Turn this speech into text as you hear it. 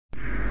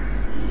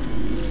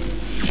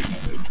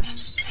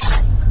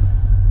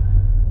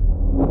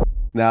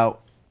Now,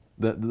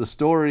 the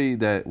story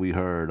that we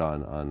heard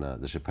on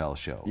the Chappelle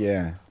Show,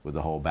 Yeah. with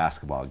the whole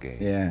basketball game.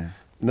 Yeah.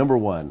 Number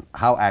one,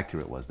 how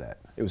accurate was that?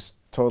 It was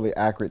totally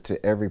accurate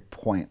to every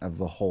point of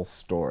the whole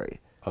story.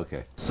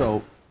 Okay,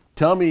 so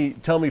tell me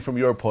from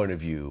your point of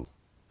view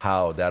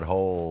how that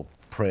whole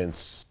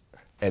Prince,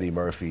 Eddie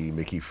Murphy,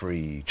 Mickey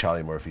Free,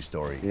 Charlie Murphy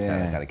story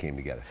kind of came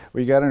together.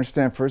 Well, you got to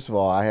understand, first of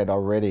all, I had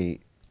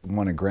already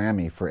won a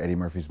Grammy for Eddie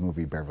Murphy's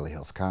movie Beverly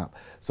Hills Cop.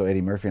 So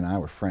Eddie Murphy and I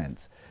were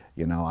friends.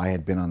 You know, I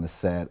had been on the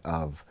set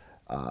of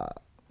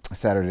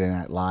Saturday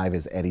Night Live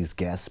as Eddie's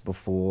guest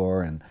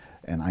before, and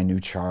I knew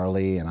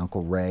Charlie and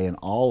Uncle Ray and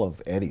all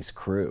of Eddie's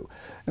crew.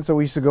 And so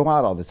we used to go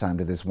out all the time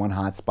to this one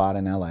hot spot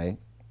in LA,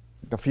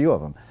 a few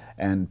of them.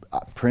 And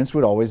Prince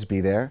would always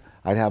be there.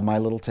 I'd have my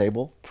little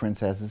table.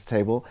 Prince has his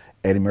table.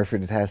 Eddie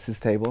Murphy has his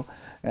table.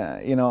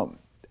 You know,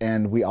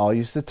 and we all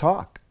used to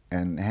talk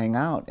and hang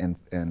out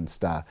and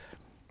stuff.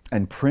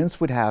 And Prince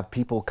would have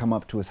people come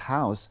up to his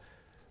house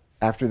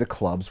after the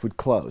clubs would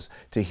close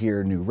to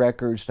hear new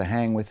records, to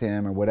hang with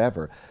him or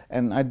whatever.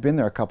 And I'd been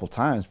there a couple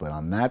times, but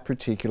on that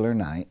particular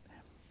night,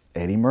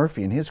 Eddie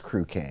Murphy and his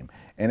crew came.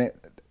 And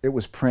it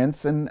was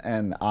Prince and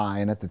I,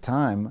 and at the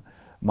time,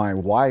 my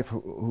wife,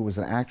 who was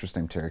an actress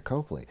named Terry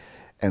Copley.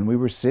 And we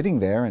were sitting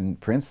there, and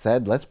Prince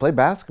said, "Let's play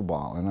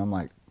basketball." And I'm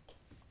like,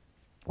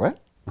 what?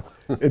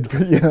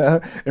 You know,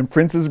 and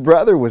Prince's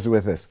brother was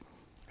with us,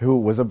 who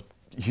was a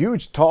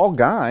huge, tall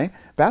guy,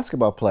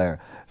 basketball player.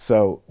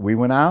 So we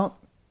went out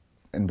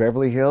in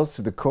Beverly Hills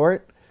to the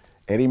court.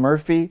 Eddie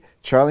Murphy,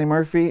 Charlie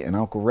Murphy, and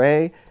Uncle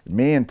Ray,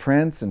 me and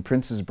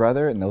Prince's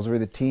brother, and those were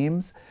the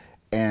teams.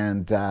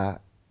 And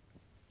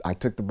I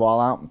took the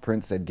ball out, and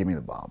Prince said, "Give me the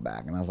ball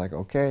back." And I was like,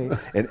 "Okay."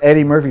 And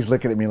Eddie Murphy's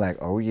looking at me like,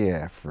 "Oh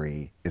yeah,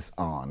 Free, it's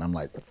on." I'm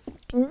like,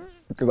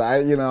 because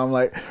I'm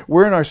like,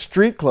 we're in our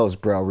street clothes,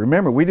 bro.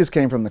 Remember, we just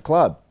came from the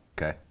club.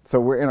 Okay.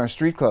 So we're in our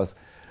street clothes.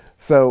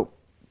 So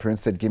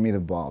Prince said, "Give me the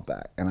ball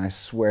back." And I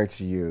swear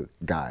to you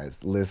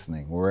guys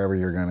listening, wherever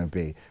you're going to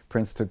be,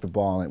 Prince took the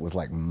ball, and it was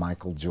like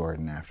Michael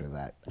Jordan after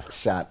that.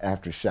 Shot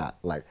after shot,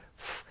 like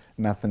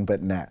nothing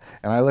but net.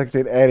 And I looked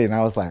at Eddie, and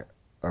I was like,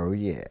 "Oh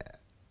yeah."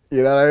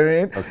 You know what I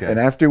mean? Okay. And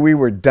after we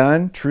were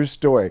done, true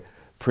story,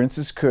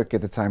 Prince's cook at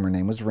the time, her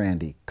name was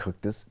Randy,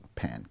 cooked us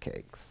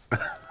pancakes.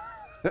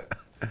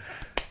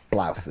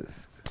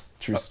 Blouses.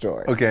 True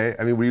story. Okay,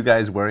 I mean, were you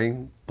guys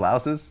wearing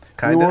blouses?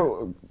 Kind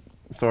of?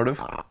 Sort of?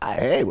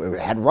 Hey, we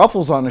had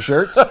ruffles on the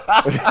shirts.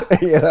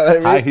 You know what I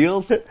mean? High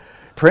heels?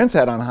 Prince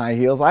had on high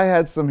heels. I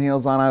had some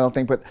heels on, I don't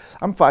think, but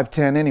I'm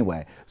 5'10"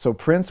 anyway. So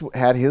Prince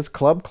had his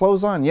club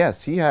clothes on.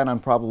 Yes, he had on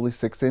probably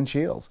 6-inch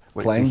heels,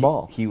 playing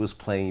ball. He was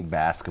playing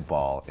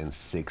basketball in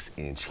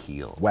 6-inch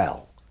heels.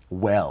 Well.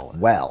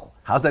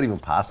 How's that even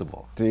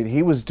possible? Dude,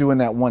 he was doing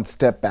that one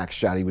step back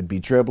shot. He would be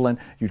dribbling.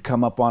 You'd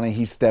come up on it.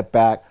 He'd step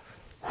back.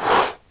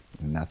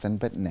 Nothing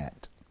but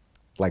net.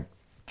 Like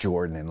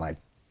Jordan and like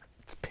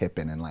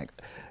Pippen and like,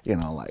 you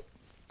know, like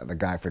the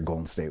guy for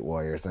Golden State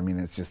Warriors. I mean,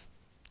 it's just,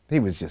 he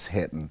was just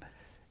hitting.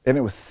 And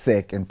it was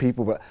sick. And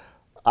people, but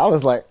I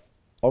was like,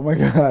 oh my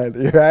God,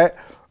 you right?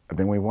 And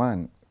then we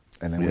won.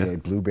 And then we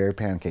ate blueberry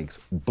pancakes.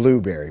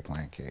 Blueberry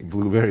pancakes.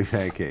 Blueberry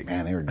pancakes.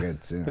 Man, they were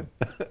good too.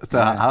 So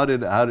how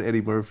did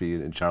Eddie Murphy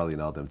and Charlie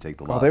and all them take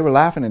the loss? Oh, they were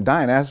laughing and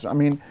dying.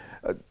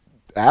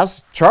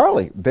 Ask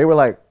Charlie. They were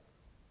like,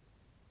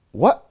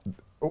 what?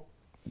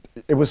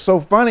 It was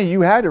so funny.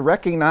 You had to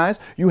recognize,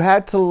 you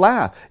had to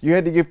laugh. You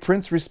had to give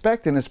Prince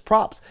respect and his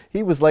props.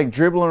 He was like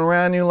dribbling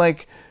around you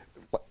like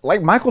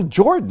Michael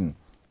Jordan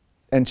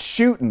and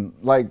shooting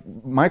like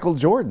Michael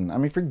Jordan. I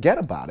mean, forget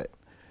about it.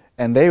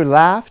 And they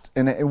laughed,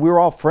 and we were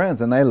all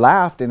friends, and they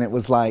laughed, and it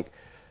was like,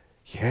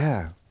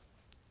 yeah,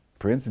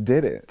 Prince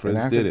did it.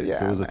 Prince did it. Yeah,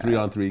 so it was a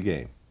 3-on-3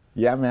 game.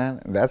 Yeah, man.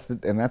 And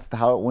that's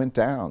how it went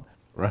down.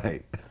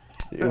 Right.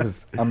 It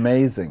was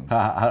amazing.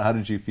 How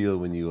did you feel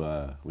when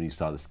you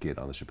saw the skit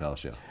on the Chappelle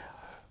Show?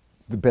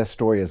 The best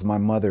story is my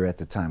mother at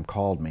the time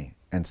called me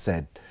and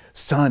said,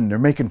 "Son, they're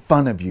making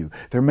fun of you.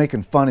 They're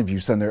making fun of you,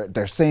 son.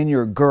 They're saying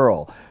you're a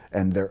girl."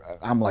 And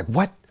I'm like,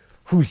 "What?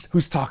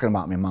 Who's talking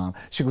about me, Mom?"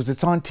 She goes,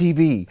 "It's on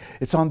TV.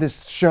 It's on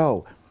this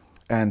show."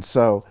 And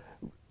so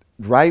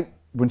right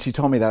when she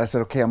told me that, I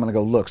said, "Okay, I'm going to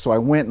go look." So I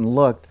went and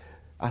looked.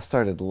 I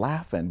started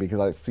laughing because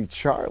I see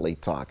Charlie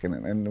talking.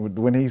 And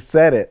when he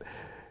said it,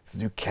 it's a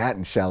new cat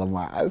in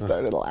Shalimar, I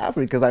started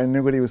laughing because I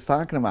knew what he was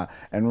talking about.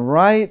 And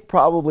right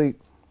probably,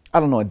 I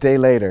don't know, a day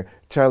later,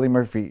 Charlie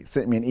Murphy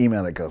sent me an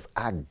email that goes,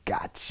 "I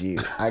got you.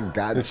 I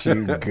got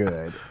you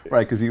good."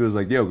 Right, because he was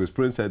like, yo, because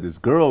Prince had this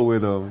girl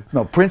with him.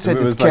 No, Prince had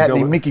this cat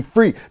named Mickey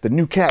Free, the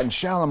new cat in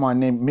Shalimar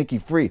named Mickey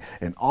Free.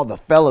 And all the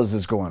fellas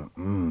is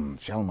going,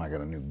 Shalimar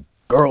got a new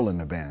girl in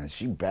the band.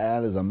 She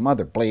bad as a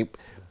mother, bleep.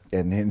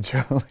 And then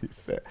Charlie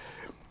said,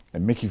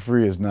 "And Mickey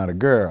Free is not a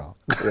girl."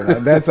 You know,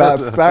 that's how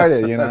it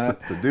started, you know.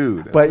 It's a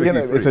dude. That's but, Mickey you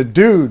know, Free. it's a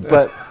dude.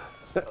 But,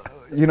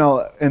 you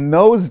know, in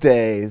those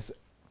days,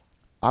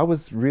 I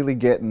was really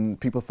getting,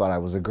 people thought I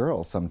was a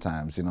girl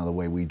sometimes, you know, the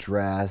way we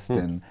dressed.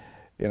 And,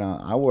 you know,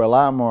 I wore a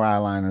lot more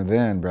eyeliner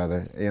then,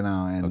 brother, you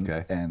know,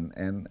 and,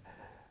 and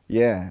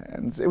yeah,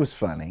 and it was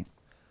funny.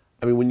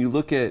 I mean, when you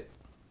look at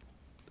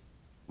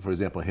for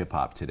example, hip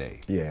hop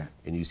today. Yeah.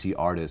 And you see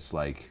artists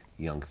like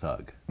Young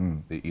Thug.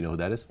 You know who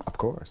that is? Of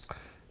course.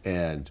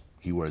 And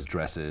he wears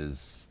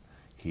dresses.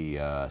 He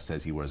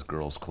says he wears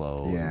girls'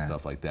 clothes and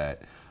stuff like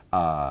that.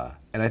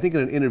 And I think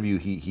in an interview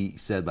he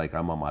said like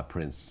I'm on my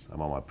Prince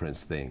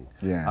thing.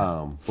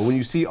 Yeah. But when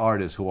you see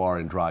artists who are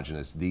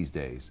androgynous these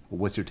days,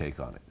 what's your take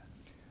on it?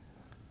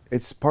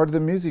 It's part of the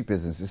music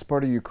business. It's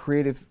part of your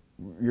creative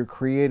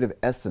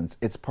essence.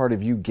 It's part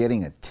of you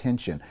getting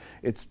attention.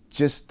 It's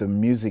just the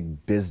music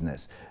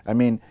business. I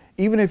mean,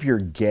 even if you're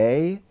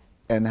gay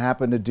and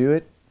happen to do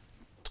it,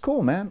 it's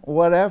cool, man.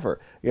 Whatever.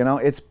 You know,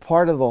 it's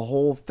part of the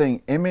whole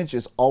thing. Image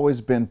has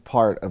always been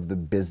part of the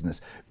business.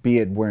 Be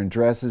it wearing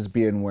dresses,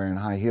 be it wearing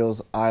high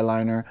heels,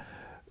 eyeliner.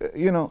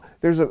 You know,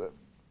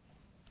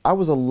 I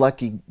was a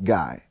lucky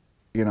guy.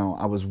 You know,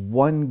 I was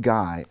one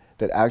guy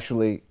that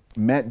actually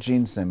met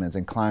Gene Simmons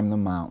and climbed the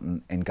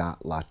mountain and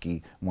got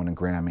lucky, won a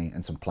Grammy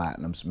and some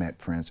platinums, met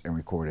Prince and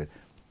recorded.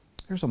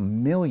 There's a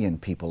million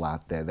people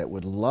out there that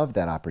would love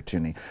that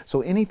opportunity.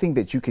 So anything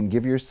that you can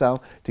give yourself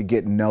to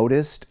get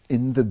noticed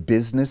in the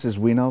business, as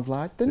we know,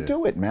 Vlad, then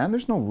do it, man.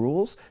 There's no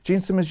rules.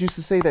 Gene Simmons used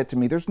to say that to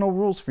me. There's no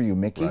rules for you,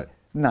 Micki. Right.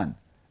 None.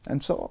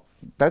 And so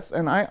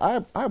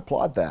I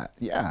applaud that.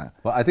 Yeah.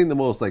 Well, I think the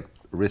most like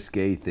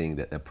risque thing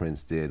that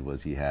Prince did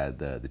was he had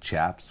the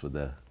chaps with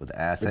the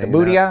ass With the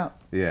booty out?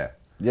 Yeah.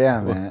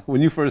 Yeah, man.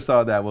 When you first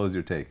saw that, what was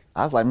your take?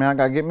 I was like, man, I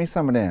gotta get me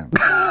some of them.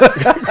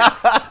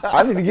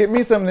 I need to get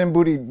me some of them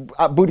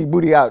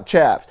booty out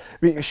chaps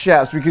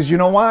because you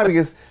know why?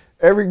 Because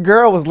every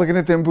girl was looking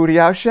at them booty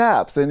out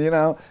chaps, and you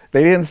know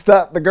they didn't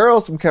stop the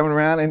girls from coming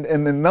around.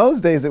 And in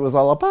those days, it was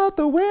all about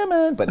the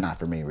women, but not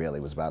for me. Really,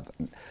 it was about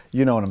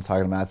you know what I'm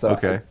talking about. So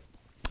okay,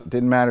 it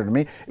didn't matter to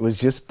me. It was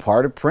just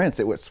part of Prince.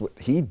 It was what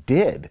he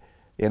did.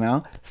 You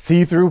know,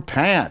 see-through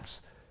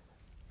pants.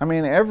 I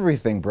mean,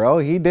 everything, bro.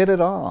 He did it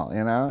all,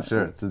 you know?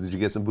 Sure. So did you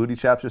get some booty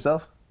chaps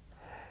yourself?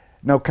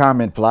 No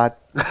comment, Vlad.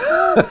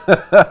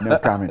 No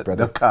comment,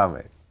 brother. No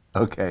comment.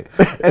 Okay.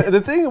 And the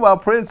thing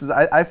about Prince is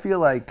I feel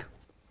like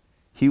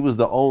he was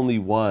the only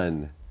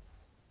one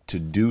to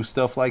do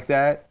stuff like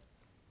that,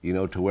 you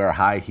know, to wear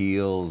high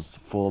heels,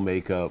 full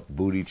makeup,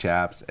 booty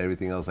chaps,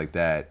 everything else like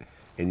that.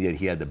 And yet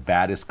he had the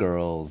baddest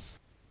girls.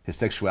 His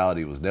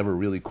sexuality was never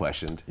really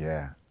questioned.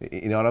 Yeah.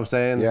 You know what I'm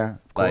saying? Yeah, of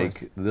like,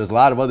 course. there's a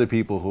lot of other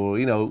people who,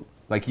 you know,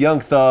 like Young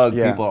Thug,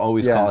 Yeah, people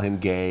always yeah. call him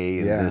gay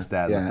and Yeah, this,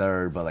 that, and yeah. the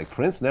third. But like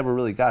Prince never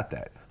really got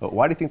that. But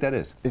why do you think that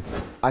is?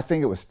 I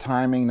think it was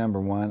timing, number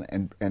one,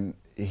 and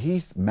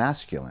he's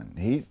masculine.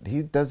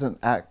 He doesn't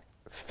act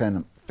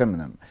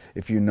feminine.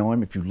 If you know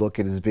him, if you look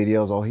at his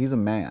videos, oh, he's a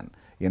man,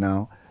 you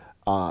know?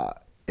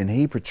 And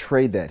he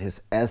portrayed that.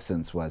 His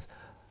essence was,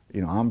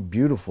 you know, I'm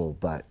beautiful,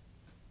 but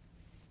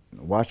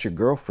watch your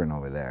girlfriend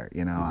over there,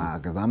 you know,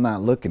 because I'm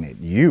not looking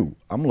at you.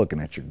 I'm looking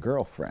at your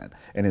girlfriend.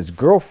 And his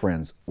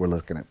girlfriends were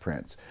looking at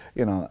Prince,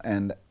 you know,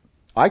 and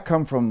I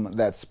come from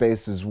that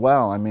space as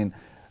well. I mean,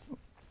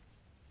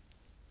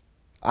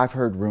 I've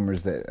heard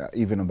rumors that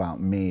even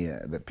about me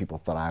that people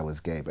thought I was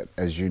gay, but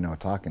as you know,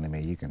 talking to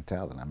me, you can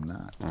tell that I'm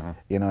not.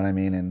 You know what I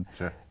mean? And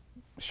Sure.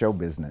 show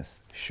business.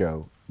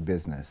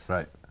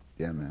 Right.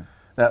 Yeah, man.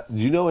 Now, do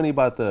you know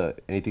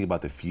anything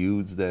about the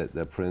feuds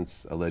that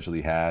Prince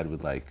allegedly had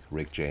with like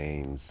Rick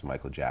James,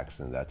 Michael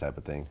Jackson, that type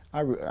of thing?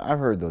 I've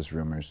heard those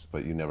rumors.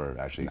 But you never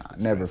actually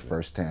Never experienced it.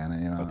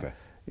 firsthand, you know. Okay.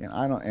 You know,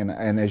 I don't,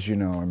 and as you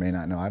know or may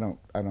not know, I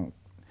don't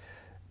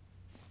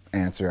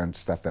answer on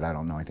stuff that I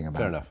don't know anything about.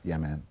 Fair enough. Yeah,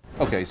 man.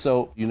 Okay,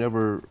 so you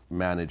never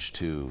managed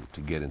to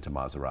get into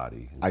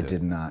Maserati. I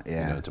did not.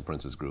 Yeah. You know, into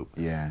Prince's group.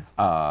 Yeah.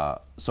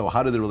 So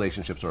how did the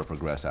relationship sort of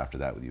progress after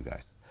that with you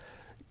guys?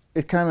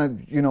 It kind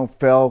of, you know,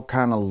 fell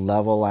kind of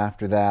level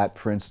after that.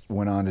 Prince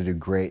went on to do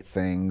great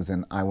things,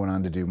 and I went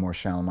on to do more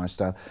Shalimar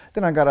stuff.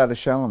 Then I got out of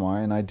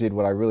Shalimar, and I did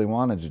what I really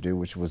wanted to do,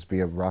 which was be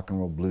a rock and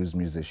roll blues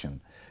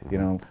musician. You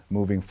know,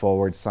 moving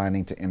forward,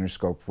 signing to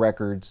Interscope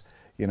Records,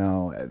 you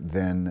know,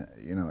 then,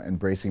 you know,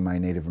 embracing my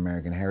Native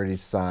American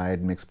heritage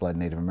side, mixed blood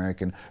Native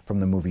American,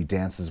 from the movie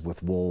Dances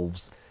with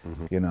Wolves,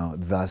 you know,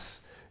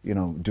 thus, you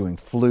know, doing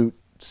flute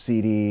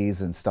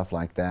CDs and stuff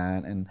like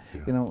that. And,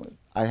 you know,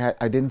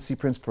 I didn't see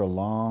Prince for a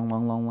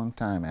long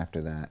time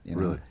after that. You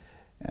know? Really?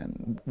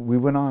 And we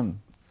went on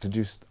to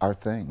do our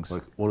things.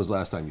 Like, when was the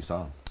last time you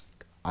saw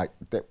him?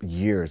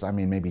 Years. I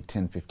mean, maybe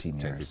 10, 15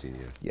 years. 10, 15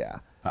 years. Yeah.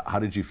 How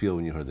did you feel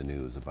when you heard the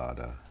news about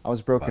I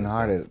was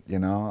brokenhearted, you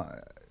know.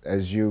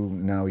 As you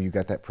know, you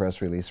got that press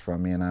release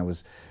from me, and I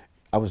was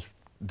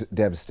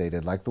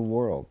devastated, like the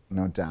world,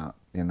 no doubt,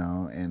 you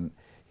know. And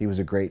he was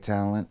a great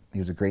talent. He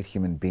was a great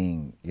human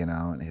being, you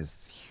know. And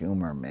his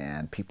humor,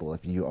 man, people,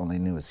 if you only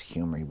knew his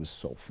humor, he was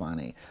so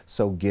funny,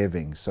 so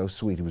giving, so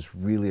sweet. He was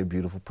really a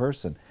beautiful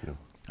person. Yeah.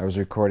 I was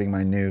recording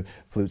my new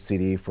flute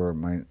CD for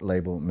my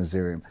label,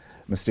 Mysterium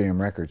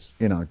Records,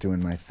 you know,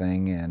 doing my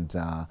thing, and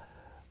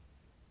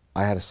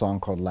I had a song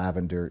called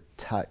Lavender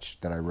Touch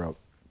that I wrote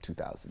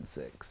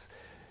 2006.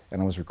 And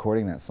I was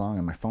recording that song,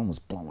 and my phone was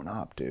blowing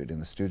up, dude, in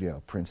the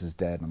studio. Prince is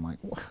dead. And I'm like,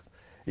 what?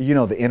 You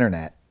know, the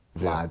internet,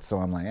 Vlad. Yeah. So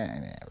I'm like,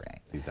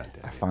 right. He's not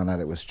dead. I found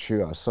out it was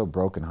true. I was so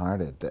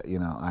brokenhearted that, you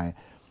know,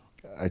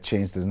 I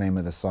changed the name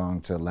of the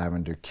song to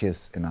Lavender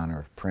Kiss in honor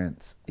of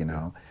Prince, you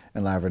know.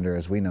 And lavender,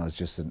 as we know, is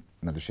just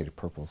another shade of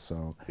purple.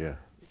 So Yeah.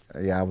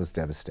 Yeah, I was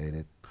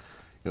devastated.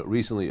 You know,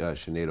 recently,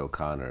 Sinead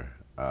O'Connor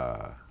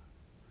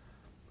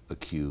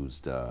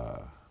accused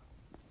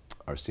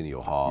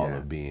Arsenio Hall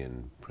of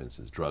being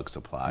Prince's drug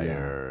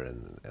supplier,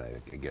 and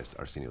I guess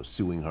Arsenio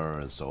suing her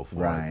and so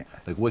forth. Right.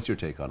 Like, what's your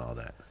take on all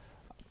that?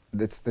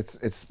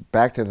 It's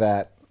back to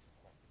that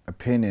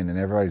opinion, and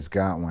everybody's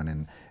got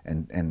one.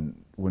 And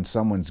when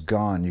someone's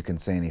gone, you can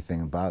say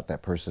anything about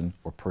that person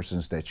or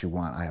persons that you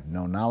want. I have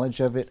no knowledge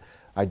of it.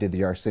 I did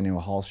the Arsenio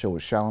Hall show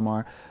with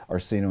Shalimar.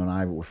 Arsenio and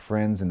I were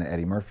friends in the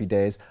Eddie Murphy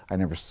days. I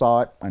never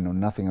saw it. I know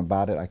nothing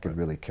about it. I could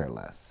really care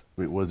less.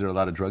 Was there a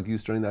lot of drug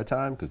use during that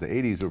time? Because the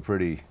 80s were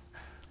pretty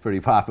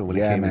popping when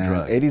it came to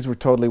drugs. 80s were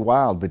totally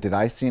wild, but did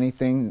I see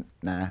anything?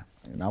 Nah.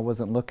 And I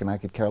wasn't looking. I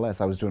could care less.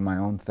 I was doing my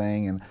own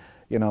thing, and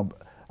you know,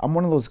 I'm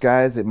one of those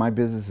guys that my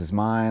business is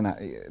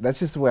mine. That's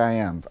just the way I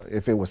am.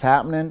 If it was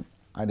happening,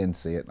 I didn't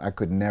see it. I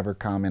could never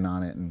comment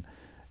on it, and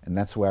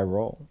that's the way I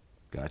roll.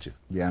 Gotcha.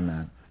 Yeah,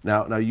 man.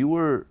 Now you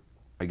were,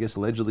 I guess,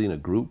 allegedly in a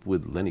group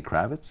with Lenny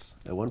Kravitz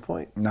at one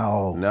point?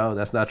 No. No,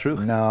 that's not true?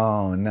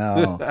 No.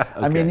 Okay.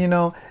 I mean, you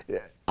know,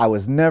 I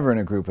was never in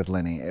a group with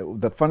Lenny.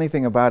 The funny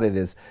thing about it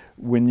is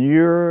when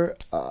you're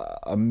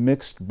a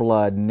mixed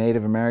blood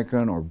Native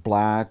American or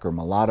black or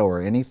mulatto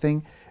or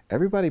anything,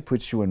 everybody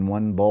puts you in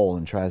one bowl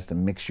and tries to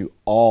mix you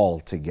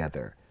all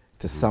together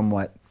to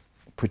somewhat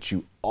put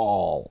you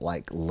all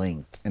like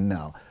linked. And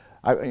no,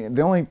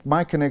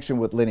 my connection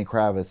with Lenny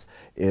Kravitz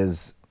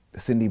is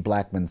Cindy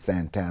Blackman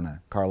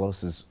Santana,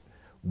 Carlos's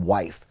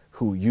wife,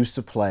 who used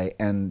to play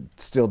and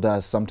still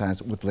does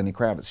sometimes with Lenny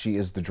Kravitz. She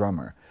is the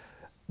drummer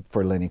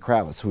for Lenny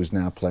Kravitz, who's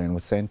now playing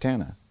with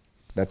Santana.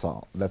 That's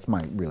all. That's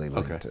my really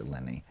link to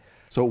Lenny.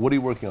 So what are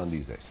you working on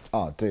these days?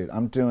 Oh, dude,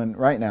 I'm doing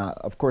right now,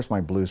 of course,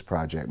 my blues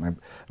project, my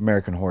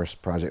American Horse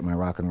project, my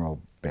rock and roll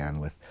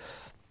band with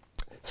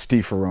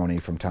Steve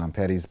Ferroni from Tom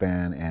Petty's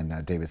band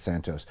and David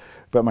Santos.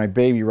 But my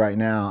baby right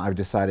now, I've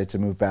decided to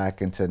move back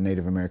into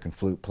Native American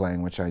flute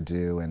playing, which I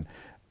do, and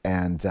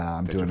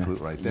I'm doing your flute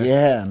right there.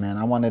 Yeah, man,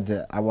 I wanted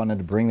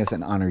to bring this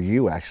and honor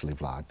you, actually,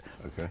 Vlad.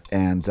 Okay.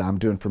 And I'm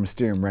doing for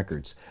Mysterium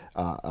Records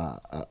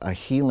a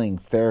healing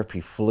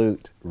therapy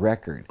flute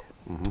record,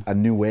 a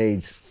new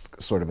age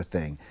sort of a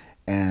thing,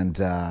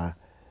 and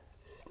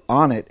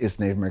on it is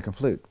Native American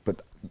flute.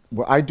 But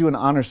well, I do an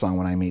honor song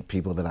when I meet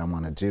people that I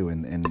want to do,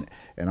 and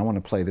I want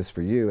to play this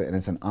for you, and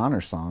it's an honor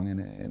song,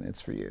 and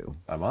it's for you.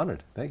 I'm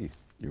honored. Thank you.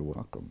 You're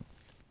welcome.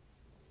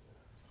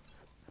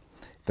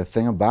 The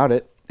thing about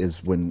it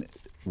is when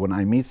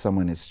I meet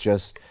someone, it's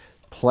just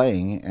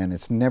playing, and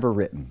it's never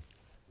written.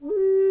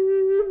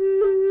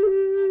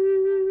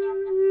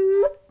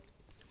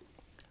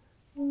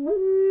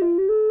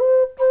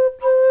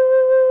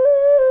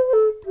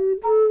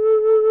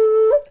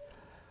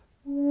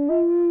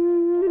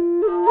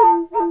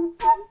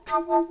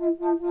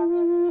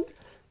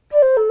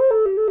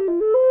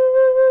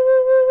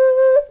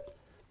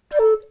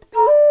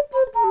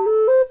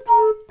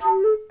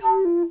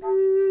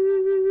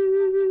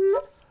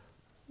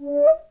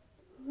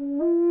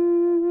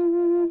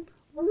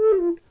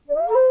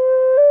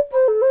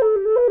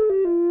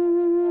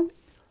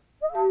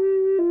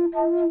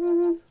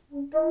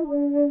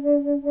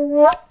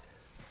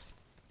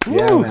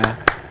 Yeah, man.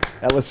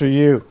 That was for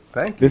you.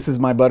 Thank you. This is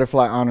my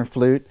Butterfly Honor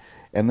flute,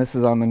 and this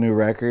is on the new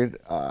record,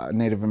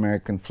 Native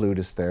American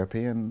Flutist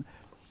Therapy, and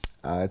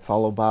it's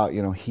all about,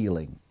 you know,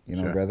 healing, you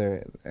know,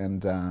 brother.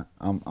 And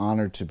I'm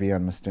honored to be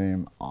on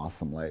Mysterium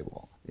awesome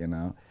label, you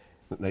know.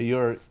 Now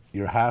you're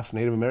half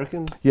Native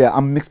American? Yeah,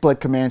 I'm mixed blood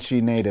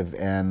Comanche Native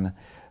and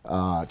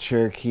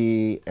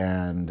Cherokee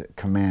and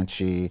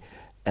Comanche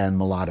and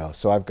mulatto.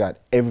 So I've got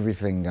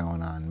everything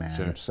going on, man.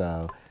 Sure.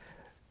 So,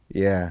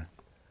 yeah.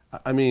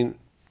 I mean,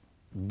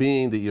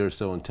 being that you're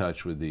so in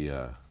touch with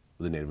the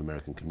Native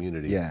American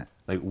community,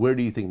 like, where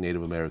do you think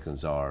Native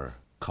Americans are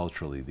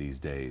culturally these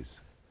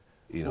days?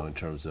 You know, in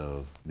terms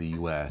of the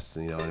U.S.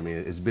 You know what I mean?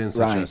 It's been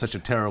such a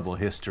terrible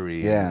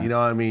history. Yeah. And, you know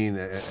what I mean?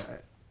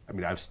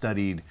 I've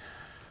studied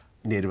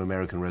Native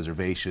American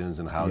reservations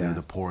and how they're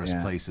the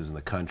poorest places in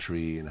the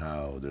country, and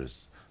how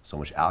there's so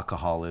much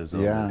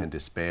alcoholism and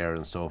despair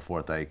and so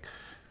forth. Like,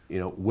 you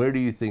know, where do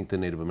you think the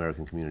Native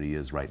American community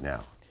is right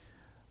now?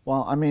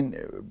 Well, I mean,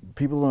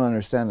 people don't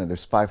understand that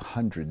there's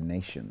 500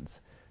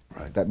 nations.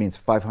 Right. That means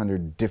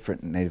 500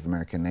 different Native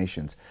American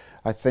nations.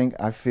 I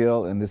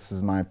feel, and this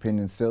is my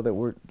opinion still,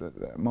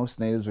 that most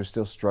natives are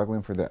still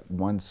struggling for that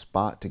one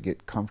spot to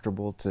get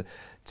comfortable,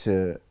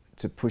 to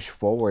push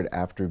forward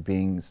after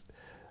being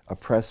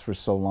oppressed for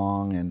so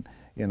long, and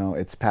you know,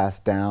 it's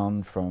passed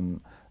down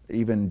from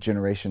even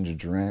generation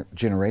to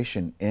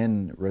generation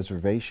in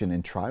reservation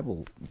and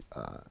tribal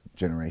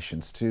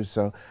generations too.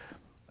 So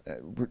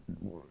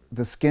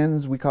the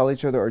skins we call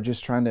each other are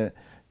just trying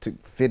to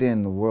fit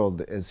in the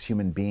world as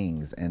human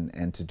beings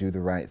and to do the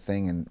right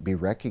thing and be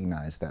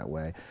recognized that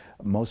way.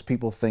 Most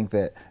people think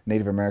that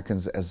Native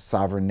Americans as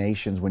sovereign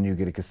nations, when you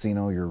get a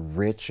casino, you're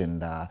rich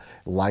and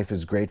life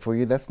is great for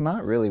you. That's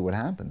not really what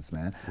happens,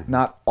 man.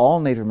 Not all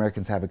Native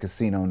Americans have a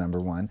casino, number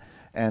one.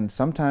 And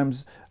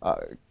sometimes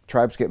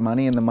tribes get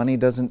money and the money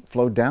doesn't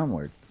flow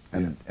downward.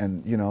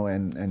 And you know,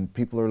 and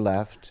people are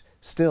left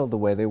still the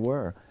way they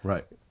were.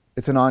 Right.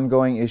 It's an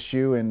ongoing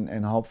issue,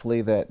 and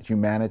hopefully that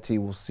humanity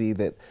will see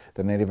that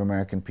the Native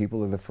American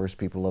people are the first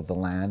people of the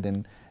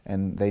land,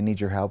 and they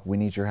need your help, we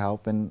need your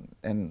help, and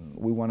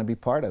we want to be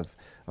part of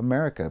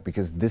America,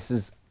 because this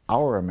is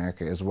our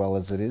America as well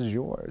as it is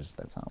yours.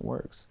 That's how it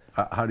works.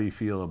 How do you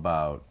feel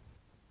about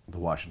the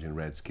Washington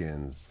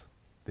Redskins,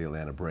 the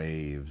Atlanta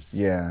Braves?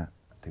 Yeah.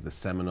 I think the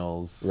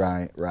Seminoles.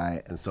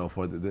 Right. And so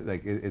forth.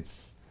 Like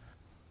it's,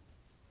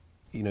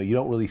 you know, you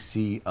don't really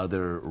see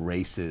other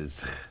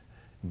races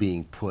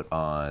being put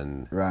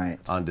on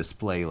on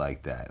display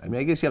like that. I mean,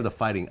 I guess you have the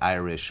Fighting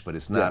Irish, but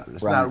it's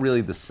not not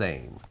really the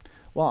same.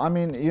 Well, I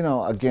mean, you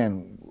know,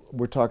 again,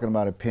 we're talking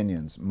about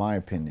opinions. My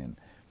opinion.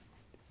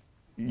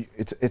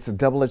 It's a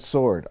double-edged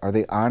sword. Are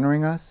they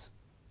honoring us?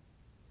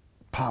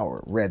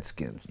 Power,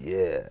 Redskins,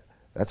 yeah.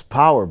 That's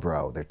power,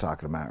 bro, they're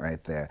talking about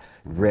right there.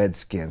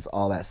 Redskins,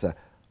 all that stuff.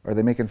 Are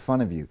they making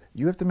fun of you?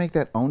 You have to make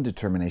that own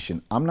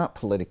determination. I'm not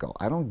political.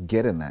 I don't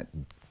get in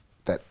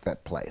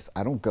that place.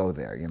 I don't go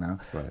there, you know?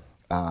 Right.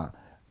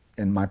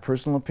 In my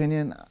personal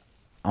opinion,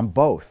 I'm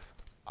both.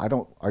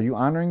 Are you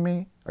honoring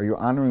me? Are you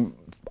honoring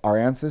our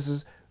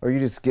ancestors? Or are you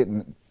just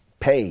getting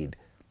paid?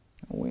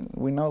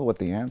 We know what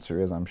the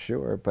answer is, I'm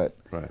sure, but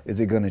is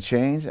it going to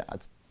change?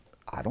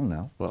 I don't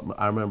know. Well,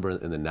 I remember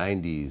in the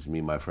 90s, me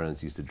and my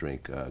friends used to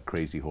drink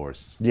Crazy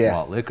Horse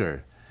malt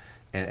liquor.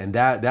 And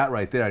that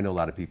right there, I know a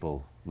lot of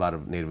people, a lot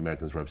of Native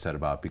Americans were upset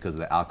about because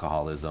of the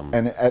alcoholism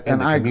and the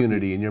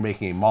community, and you're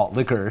making a malt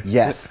liquor.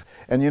 Yes,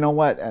 and you know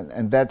what?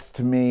 And that's,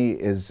 to me,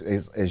 is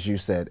as you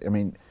said, I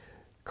mean,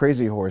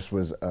 Crazy Horse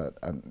was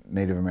a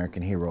Native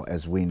American hero,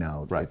 as we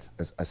know. Right.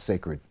 It's a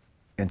sacred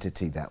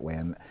entity that way,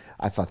 and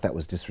I thought that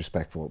was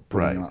disrespectful,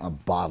 putting on a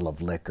bottle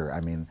of liquor.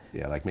 I mean,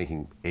 yeah, like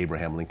making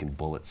Abraham Lincoln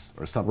bullets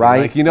or something.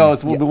 Right. Like, you know,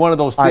 it's one of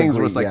those things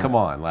where it's like, come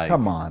on, like,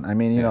 come on. I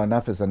mean, you know,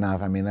 enough is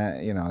enough. I mean,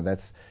 that, you know,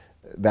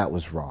 that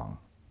was wrong.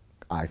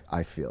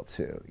 I feel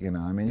too. You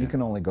know, I mean, you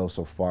can only go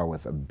so far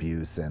with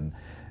abuse and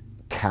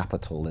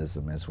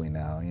capitalism, as we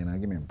know. You know,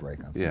 give me a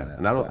break on some of that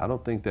and stuff. I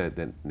don't think that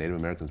Native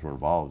Americans were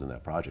involved in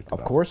that project.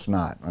 Of course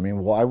not. I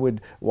mean, why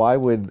would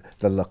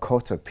the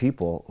Lakota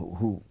people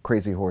who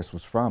Crazy Horse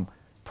was from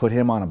put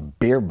him on a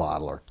beer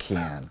bottle or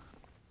can?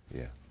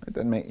 Yeah. It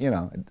doesn't make, you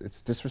know,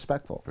 it's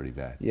disrespectful. Pretty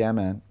bad. Yeah,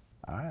 man.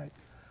 All right.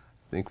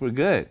 I think we're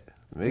good.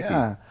 Micki.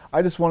 Yeah.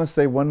 I just want to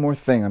say one more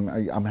thing.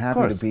 I'm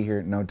happy to be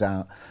here, no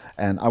doubt.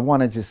 And I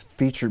want to just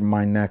feature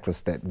my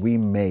necklace that we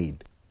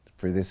made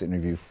for this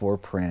interview for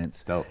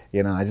Prince. Dope.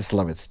 You know, I just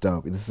love it. It's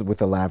dope. This is with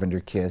the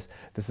Lavender Kiss.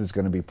 This is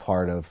going to be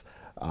part of,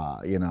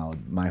 you know,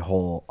 my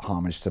whole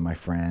homage to my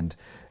friend.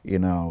 You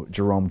know,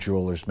 Jerome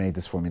Jewelers made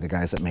this for me, the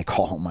guys that make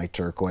all my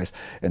turquoise.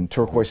 And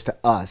turquoise to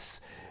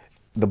us,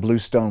 the blue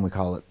stone, we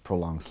call it,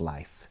 prolongs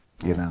life,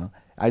 you know?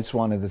 I just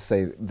wanted to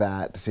say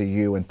that to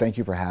you, and thank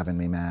you for having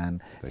me,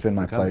 man. It's been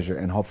my pleasure,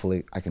 and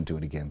hopefully I can do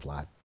it again,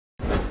 Vlad.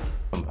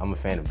 I'm a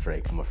fan of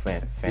Drake. I'm a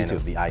fan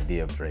of the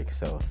idea of Drake,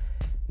 so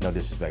no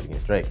disrespect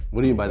against Drake.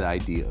 What do you mean by the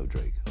idea of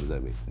Drake? What does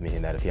that mean?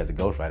 Meaning that if he has a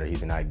ghostwriter,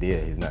 he's an idea.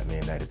 He's not,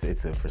 meaning that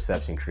it's a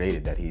perception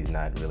created that he's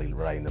not really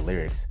writing the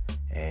lyrics,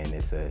 and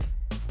it's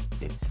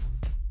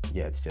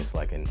just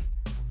like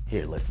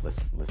here, let's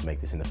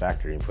make this in the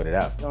factory and put it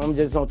out. I'm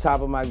just on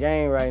top of my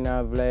game right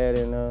now, Vlad,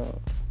 and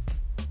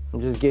I'm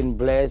just getting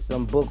blessed.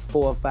 I'm booked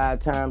 4 or 5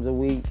 times a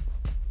week,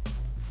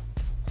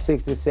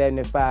 60,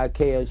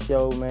 75K a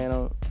show,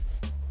 man.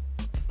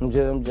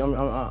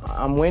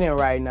 I'm winning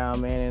right now,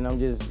 man, and I'm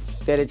just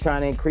steady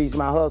trying to increase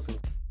my hustle.